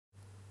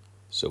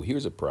So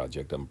here's a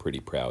project I'm pretty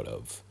proud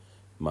of.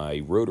 My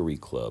Rotary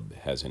Club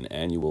has an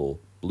annual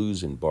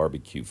Blues and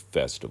BBQ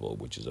Festival,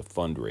 which is a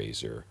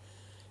fundraiser,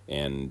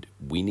 and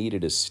we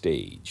needed a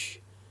stage.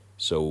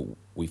 So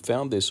we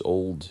found this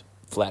old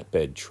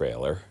flatbed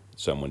trailer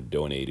someone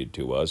donated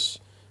to us.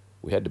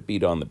 We had to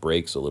beat on the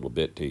brakes a little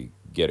bit to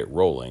get it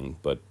rolling,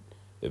 but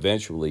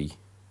eventually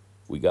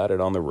we got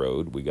it on the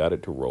road, we got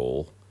it to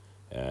roll,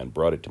 and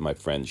brought it to my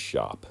friend's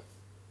shop.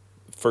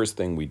 First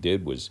thing we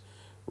did was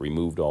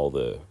removed all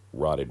the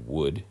rotted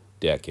wood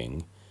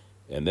decking,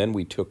 and then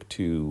we took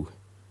to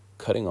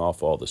cutting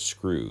off all the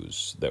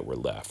screws that were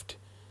left.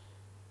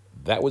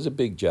 That was a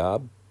big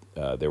job.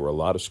 There were a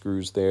lot of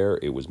screws there.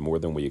 It was more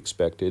than we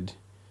expected.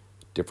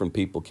 Different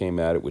people came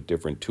at it with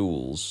different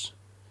tools,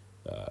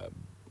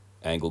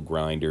 angle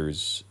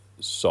grinders,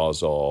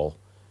 sawzall,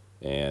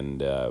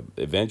 and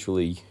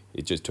eventually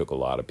it just took a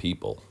lot of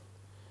people.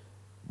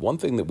 One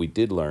thing that we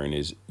did learn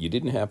is you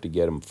didn't have to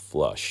get them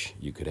flush.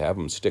 You could have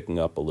them sticking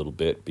up a little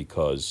bit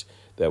because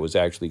that was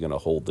actually going to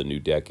hold the new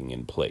decking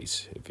in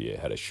place. If you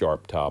had a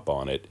sharp top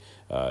on it,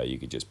 you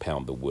could just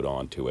pound the wood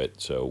onto it.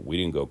 So we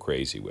didn't go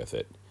crazy with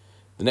it.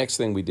 The next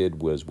thing we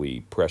did was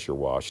we pressure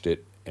washed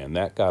it, and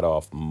that got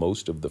off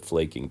most of the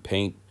flaking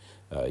paint,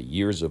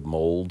 years of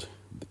mold,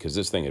 because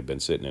this thing had been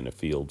sitting in a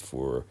field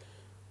for,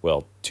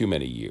 well, too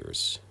many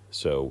years.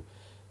 So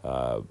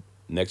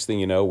next thing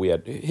you know, we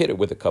had hit it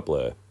with a couple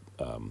of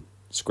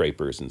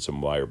scrapers and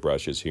some wire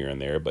brushes here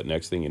and there, but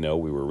next thing you know,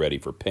 we were ready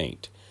for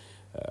paint.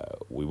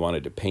 We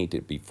wanted to paint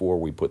it before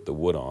we put the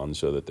wood on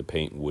so that the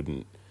paint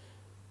wouldn't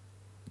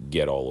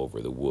get all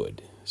over the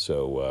wood.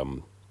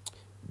 So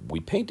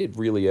we painted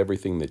really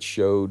everything that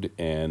showed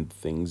and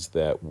things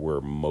that were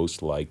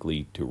most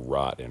likely to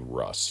rot and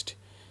rust.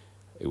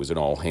 It was an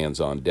all hands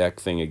on deck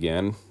thing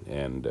again,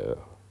 and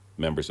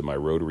members of my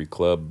Rotary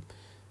Club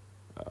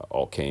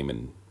all came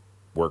and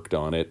worked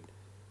on it.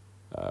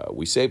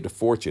 We saved a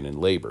fortune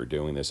in labor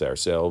doing this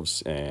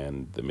ourselves,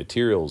 and the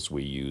materials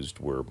we used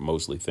were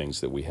mostly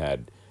things that we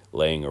had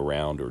laying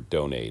around or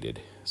donated.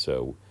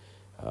 So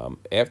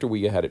after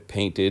we had it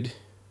painted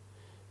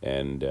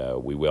and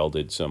we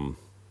welded some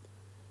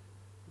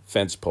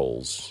fence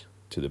poles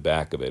to the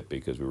back of it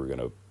because we were going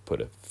to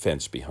put a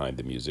fence behind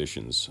the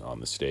musicians on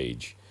the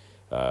stage,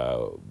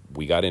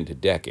 we got into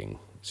decking.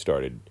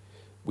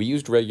 We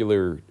used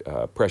regular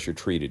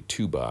pressure-treated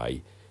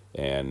 2x,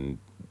 and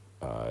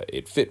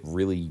it fit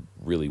really,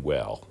 really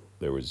well.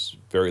 There was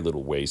very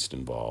little waste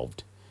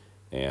involved.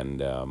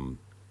 And,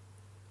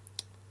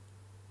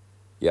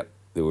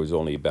 there was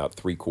only about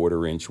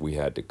 3/4 inch we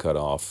had to cut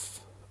off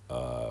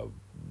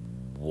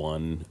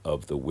one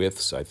of the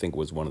widths. I think it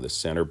was one of the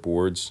center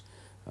boards.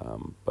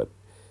 But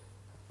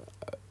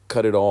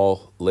cut it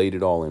all, laid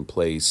it all in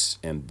place,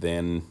 and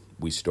then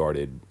we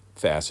started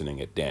fastening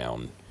it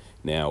down.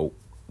 Now,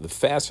 the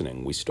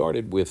fastening, we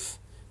started with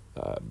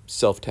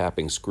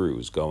self-tapping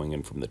screws going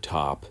in from the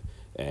top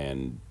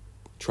and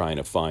trying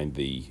to find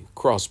the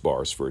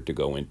crossbars for it to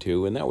go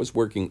into, and that was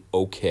working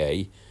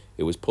okay.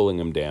 It was pulling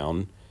them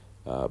down,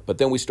 but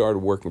then we started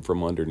working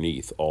from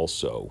underneath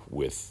also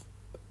with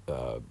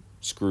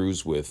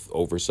screws with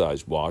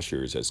oversized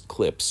washers as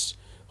clips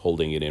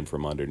holding it in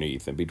from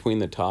underneath, and between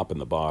the top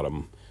and the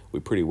bottom we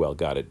pretty well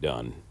got it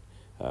done.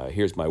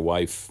 Here's my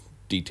wife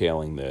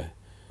detailing the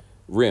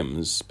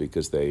rims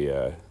because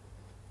they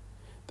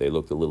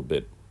looked a little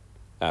bit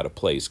out of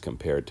place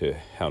compared to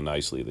how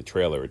nicely the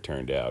trailer had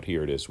turned out.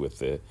 Here it is with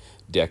the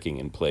decking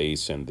in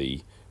place and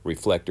the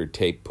reflector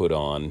tape put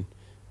on,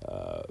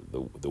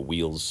 the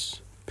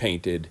wheels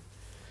painted,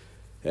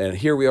 and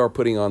here we are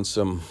putting on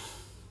some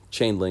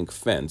chain link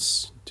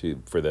fence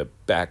for the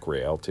back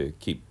rail to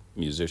keep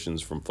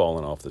musicians from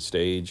falling off the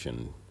stage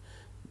and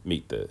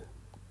meet the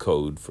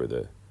code for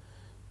the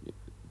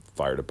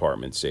fire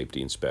department,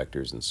 safety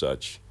inspectors and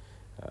such.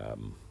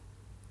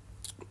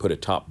 Put a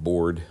top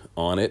board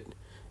on it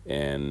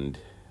and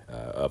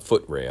a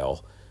foot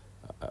rail,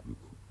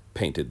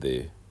 painted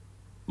the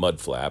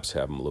mud flaps,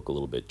 have them look a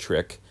little bit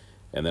trick,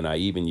 and then I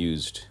even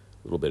used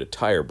a little bit of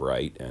tire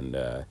bright and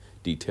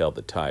detailed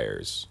the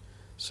tires.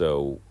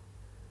 So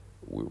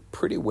we're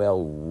pretty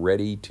well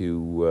ready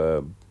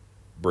to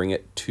bring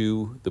it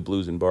to the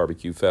Blues and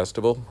BBQ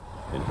Festival,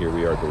 and here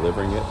we are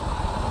delivering it.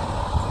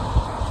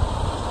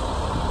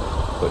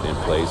 Put in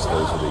place,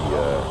 those are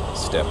the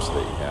steps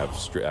that you have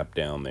strapped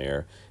down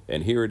there,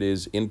 and here it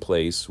is in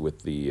place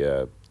with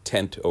the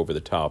tent over the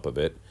top of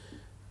it.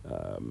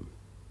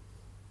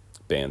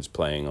 Band's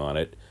playing on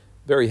it.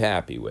 Very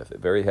happy with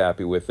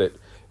it.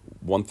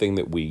 One thing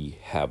that we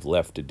have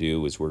left to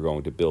do is we're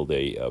going to build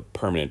a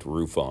permanent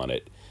roof on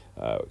it.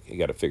 You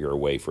got to figure a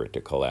way for it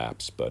to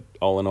collapse, but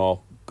all in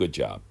all, good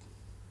job.